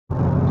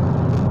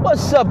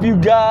What's up, you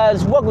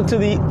guys? Welcome to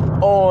the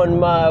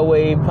On My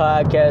Way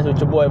podcast with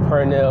your boy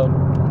Pernell.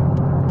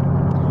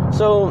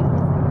 So,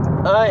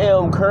 I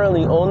am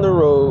currently on the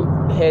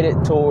road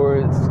headed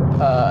towards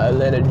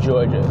Atlanta,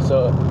 Georgia.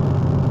 So,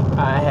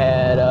 I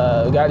had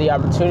got the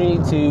opportunity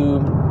to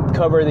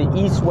cover the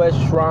East-West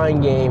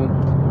Shrine game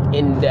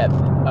in depth.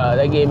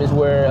 That game is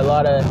where a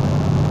lot of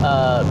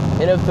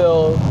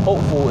NFL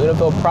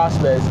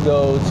prospects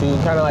go to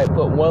kind of like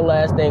put one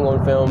last thing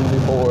on film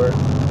before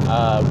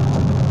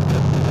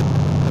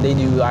they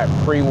do like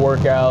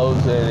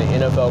pre-workouts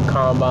and NFL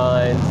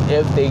combines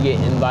if they get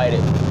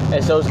invited.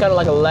 And so it's kind of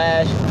like a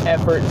last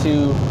effort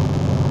to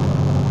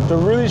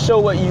really show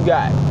what you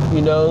got,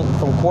 you know,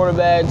 from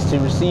quarterbacks to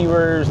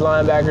receivers,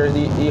 linebackers,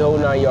 the whole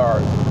 9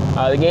 yards.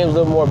 The game's a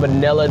little more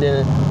vanilla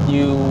than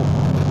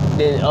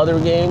other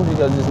games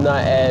because it's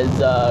not as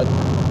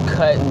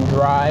cut and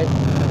dry.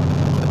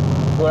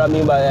 What I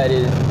mean by that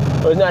is,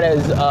 it's not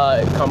as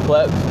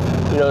complex.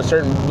 You know,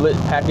 certain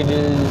blitz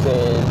packages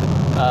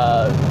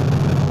and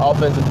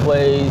offensive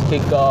plays,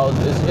 kickoffs.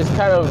 It's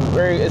kind of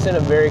it's in a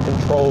very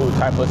controlled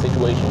type of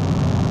situation.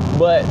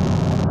 But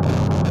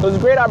it was a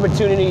great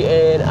opportunity,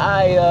 and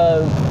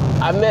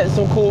I met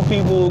some cool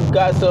people,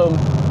 got some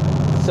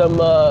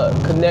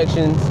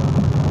connections,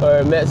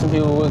 or met some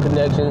people with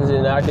connections,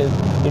 and I can,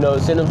 you know,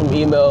 send them some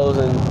emails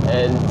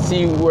and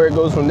see where it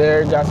goes from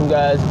there. Got some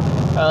guys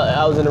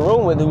I was in a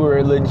room with who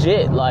were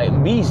legit, like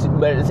beasts,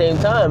 but at the same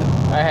time,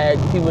 I had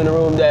people in the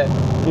room that,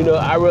 you know,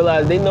 I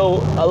realized they know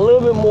a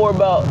little bit more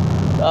about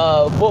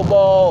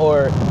football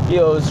or, you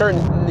know,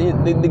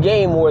 the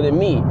game more than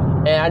me.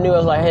 And I knew, I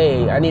was like,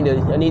 hey, I need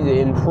to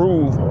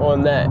improve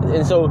on that.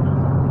 And so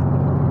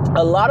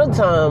a lot of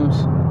times,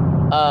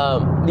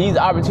 these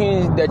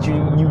opportunities that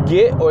you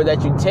get or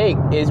that you take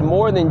is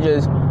more than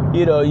just,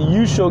 you know,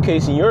 you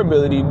showcasing your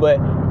ability, but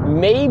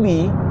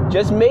maybe,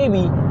 just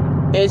maybe,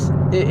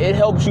 it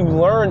helps you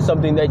learn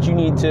something that you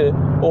need to,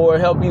 or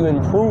help you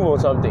improve on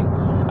something.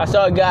 I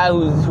saw a guy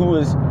who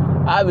was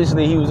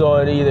obviously, he was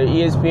on either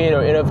ESPN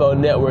or NFL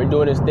Network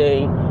doing his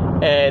thing,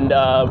 and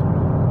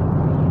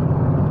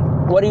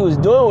what he was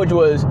doing, which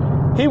was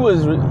he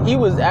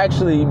was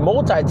actually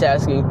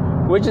multitasking,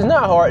 which is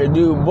not hard to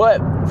do, but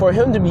for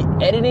him to be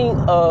editing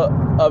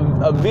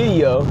a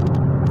video,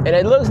 and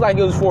it looks like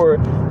it was for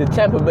the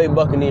Tampa Bay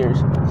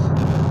Buccaneers,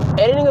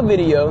 editing a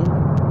video.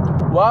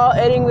 While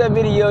editing that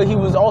video, he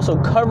was also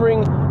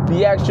covering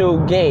the actual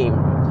game,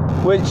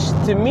 which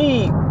to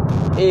me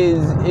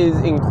is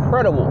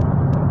incredible.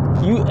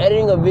 You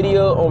editing a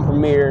video on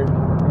Premiere,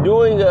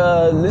 doing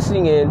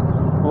listening in,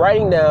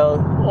 writing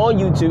down on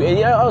YouTube,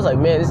 and I was like,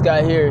 man, this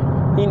guy here,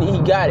 he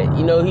got it.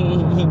 You know,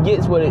 he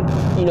gets what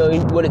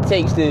it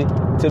takes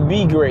to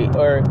be great,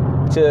 or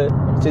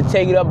to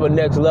take it up a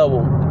next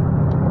level.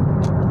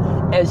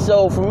 And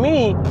so for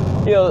me,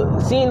 you know,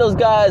 seeing those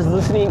guys,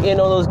 listening in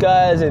on those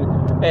guys, and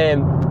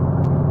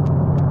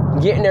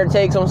getting their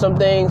takes on some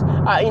things,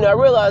 I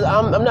realize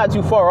I'm not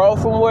too far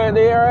off from where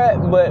they are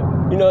at, but,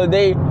 you know,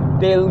 they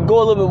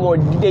go a little bit more,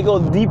 they go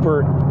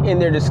deeper in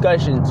their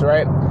discussions,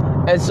 right?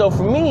 And so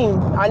for me,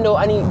 I know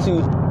I need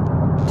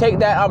to take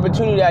that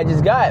opportunity that I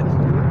just got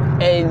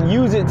and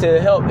use it to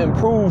help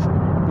improve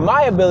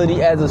my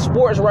ability as a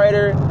sports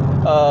writer,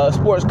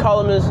 sports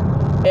columnist,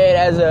 and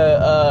as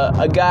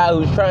a guy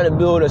who's trying to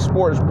build a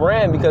sports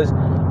brand, because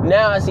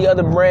now I see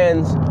other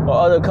brands or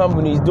other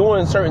companies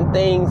doing certain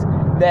things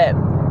that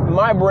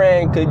my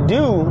brand could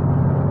do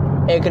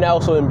and can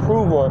also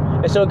improve on.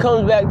 And so it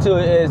comes back to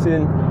it as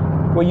in,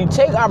 when you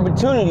take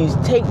opportunities,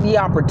 take the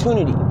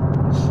opportunity.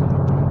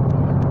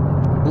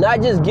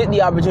 Not just get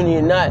the opportunity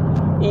and not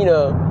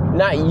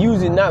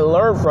use it, not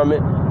learn from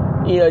it.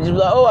 You know, just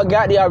like, oh, I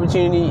got the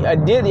opportunity, I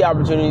did the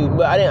opportunity,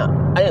 but I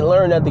didn't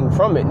learn nothing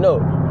from it. No,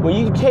 when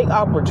you take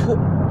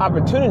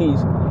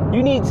opportunities,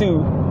 you need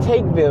to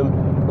take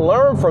them,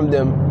 learn from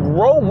them,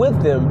 grow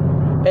with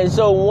them. And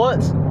so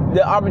once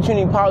the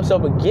opportunity pops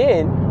up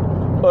again,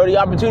 or the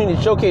opportunity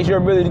to showcase your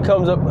ability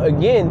comes up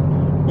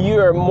again, you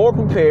are more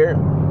prepared,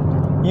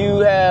 you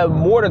have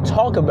more to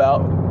talk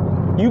about,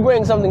 you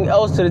bring something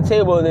else to the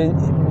table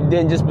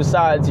than just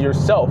besides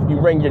yourself. You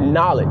bring your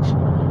knowledge.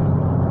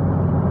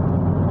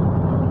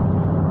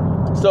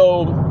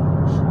 So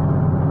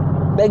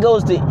that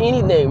goes to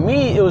anything.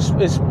 Me, it's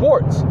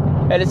sports.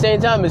 At the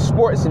same time, it's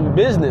sports and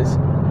business.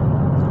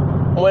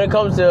 When it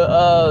comes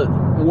to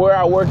where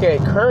I work at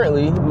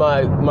currently,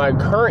 my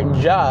current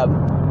job,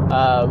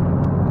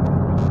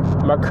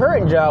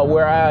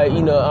 where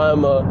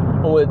I'm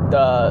with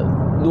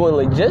doing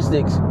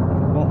logistics.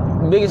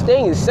 Biggest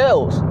thing is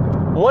sales.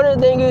 One of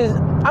the things is,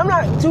 I'm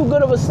not too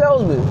good of a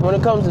salesman when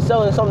it comes to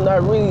selling something I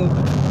really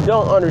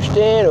don't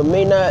understand or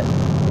may not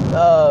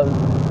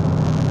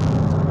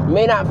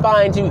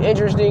find too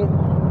interesting.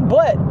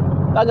 But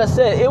like I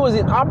said, it was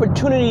an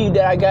opportunity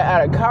that I got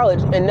out of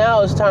college, and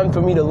now it's time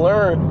for me to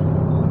learn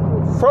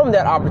from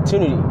that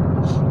opportunity.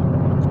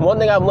 One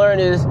thing I've learned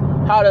is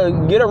how to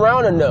get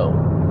around a no.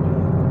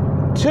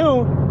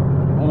 2,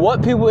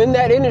 what people in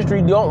that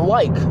industry don't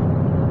like.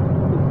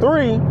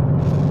 3,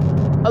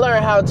 I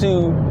learned how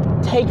to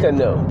take a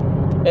no.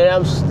 And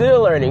I'm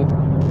still learning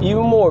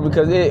even more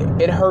because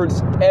it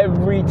hurts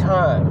every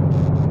time.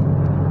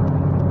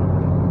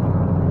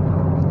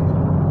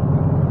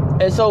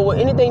 And so with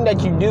anything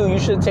that you do, you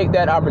should take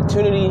that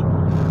opportunity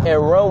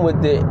and run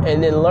with it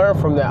and then learn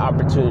from that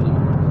opportunity.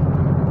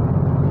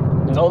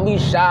 Don't be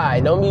shy.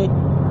 Don't be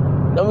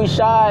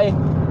shy,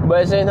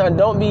 but at the same time,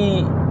 don't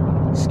be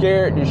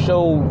scared to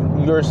show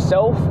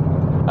yourself.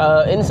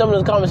 In some of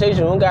those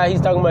conversations, one guy, he's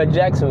talking about the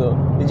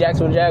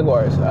Jacksonville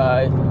Jaguars.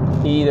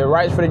 He either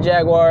writes for the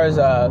Jaguars,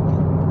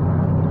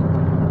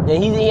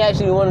 and he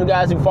actually one of the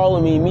guys who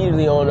followed me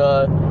immediately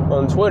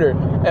on Twitter.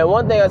 And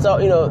one thing I saw,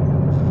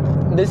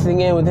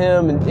 listening in with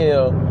him, and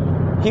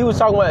he was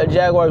talking about the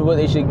Jaguars, what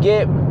they should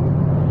get.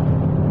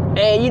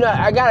 And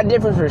I got a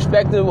different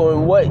perspective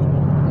on what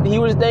he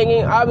was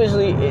thinking.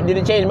 Obviously, did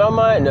it change my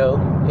mind? No,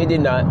 it did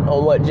not,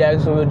 on what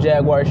Jacksonville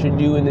Jaguars should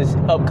do in this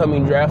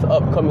upcoming draft,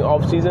 upcoming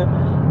offseason.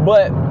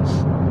 But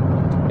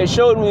it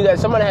showed me that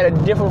someone had a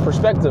different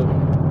perspective.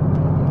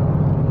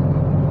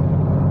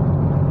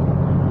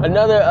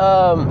 Another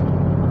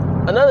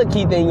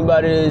key thing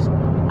about it is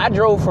I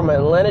drove from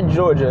Atlanta,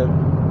 Georgia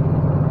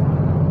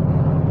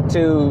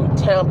to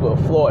Tampa,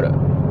 Florida.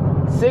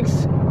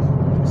 Six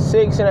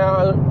and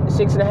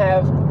a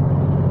half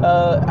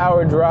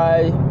hour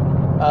drive.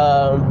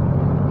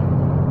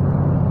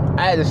 I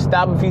had to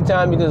stop a few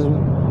times because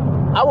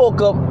I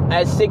woke up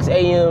at 6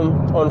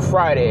 a.m. on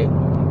Friday.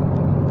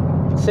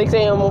 6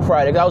 a.m. on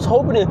Friday. I was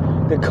hoping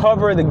to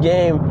cover the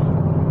game,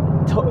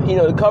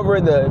 to cover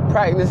the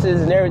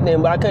practices and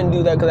everything, but I couldn't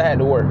do that because I had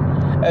to work.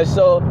 And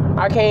so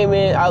I came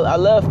in, I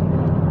left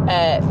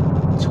at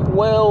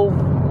 12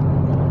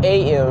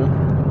 a.m.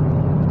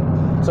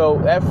 So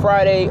that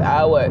Friday,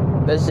 I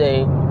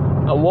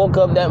woke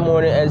up that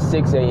morning at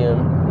 6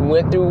 a.m.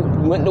 Went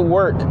to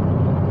work,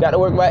 got to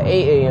work by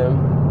 8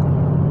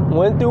 a.m.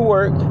 Went through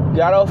work,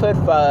 got off at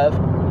 5,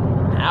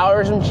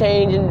 hours and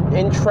change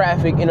in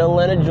traffic in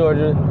Atlanta,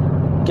 Georgia.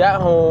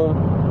 Got home,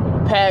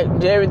 packed,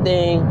 did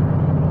everything,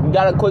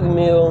 got a quick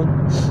meal,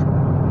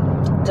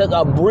 took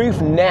a brief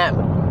nap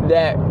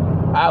that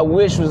I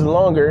wish was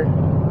longer,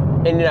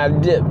 and then I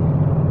dipped.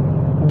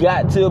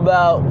 Got to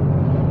about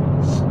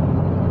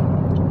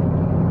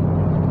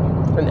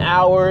an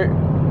hour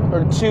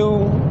or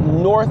two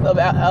north of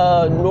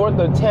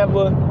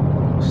Tampa.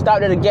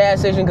 Stopped at a gas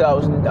station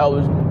because I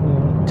was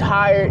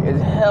tired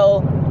as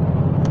hell,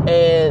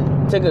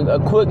 and took a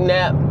quick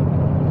nap,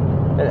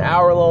 an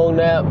hour-long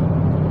nap.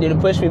 Did it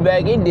push me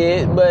back? It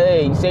did, but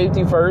hey,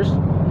 safety first.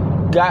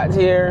 Got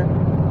here,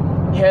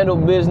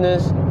 handled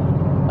business,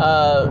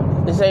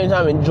 at the same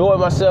time enjoyed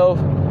myself.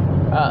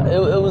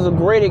 It was a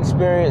great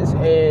experience,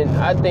 and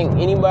I think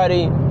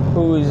anybody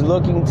who is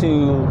looking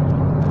to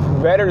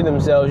better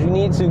themselves, you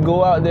need to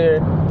go out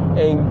there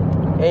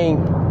and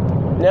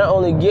not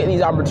only get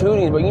these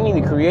opportunities, but you need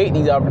to create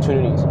these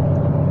opportunities.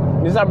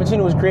 This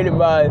opportunity was created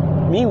by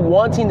me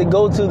wanting to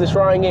go to the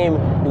Shrine game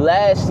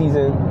last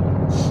year,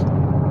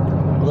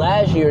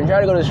 and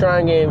trying to go to the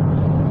Shrine game.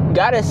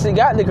 Got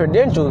the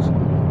credentials,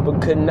 but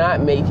could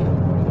not make it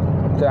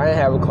because I didn't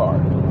have a car.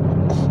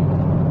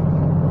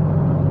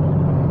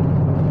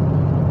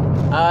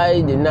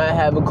 I did not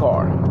have a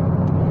car,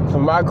 so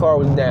my car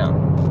was down.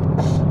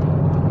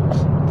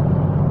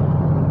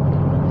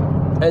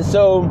 And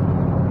so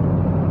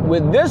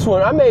with this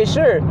one, I made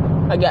sure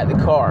I got the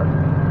car.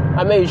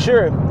 I made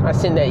sure I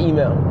sent that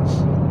email.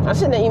 I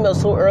sent that email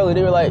so early,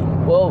 they were like,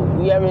 well,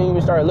 we haven't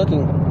even started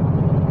looking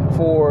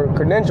for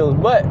credentials,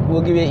 but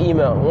we'll give you an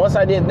email. Once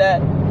I did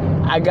that,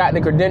 I got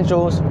the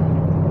credentials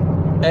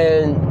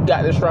and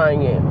got the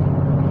Shrine game.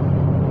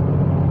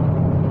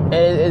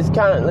 And it's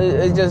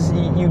just,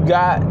 you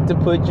got to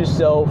put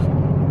yourself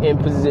in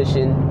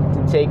position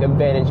to take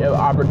advantage of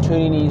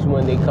opportunities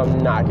when they come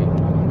knocking.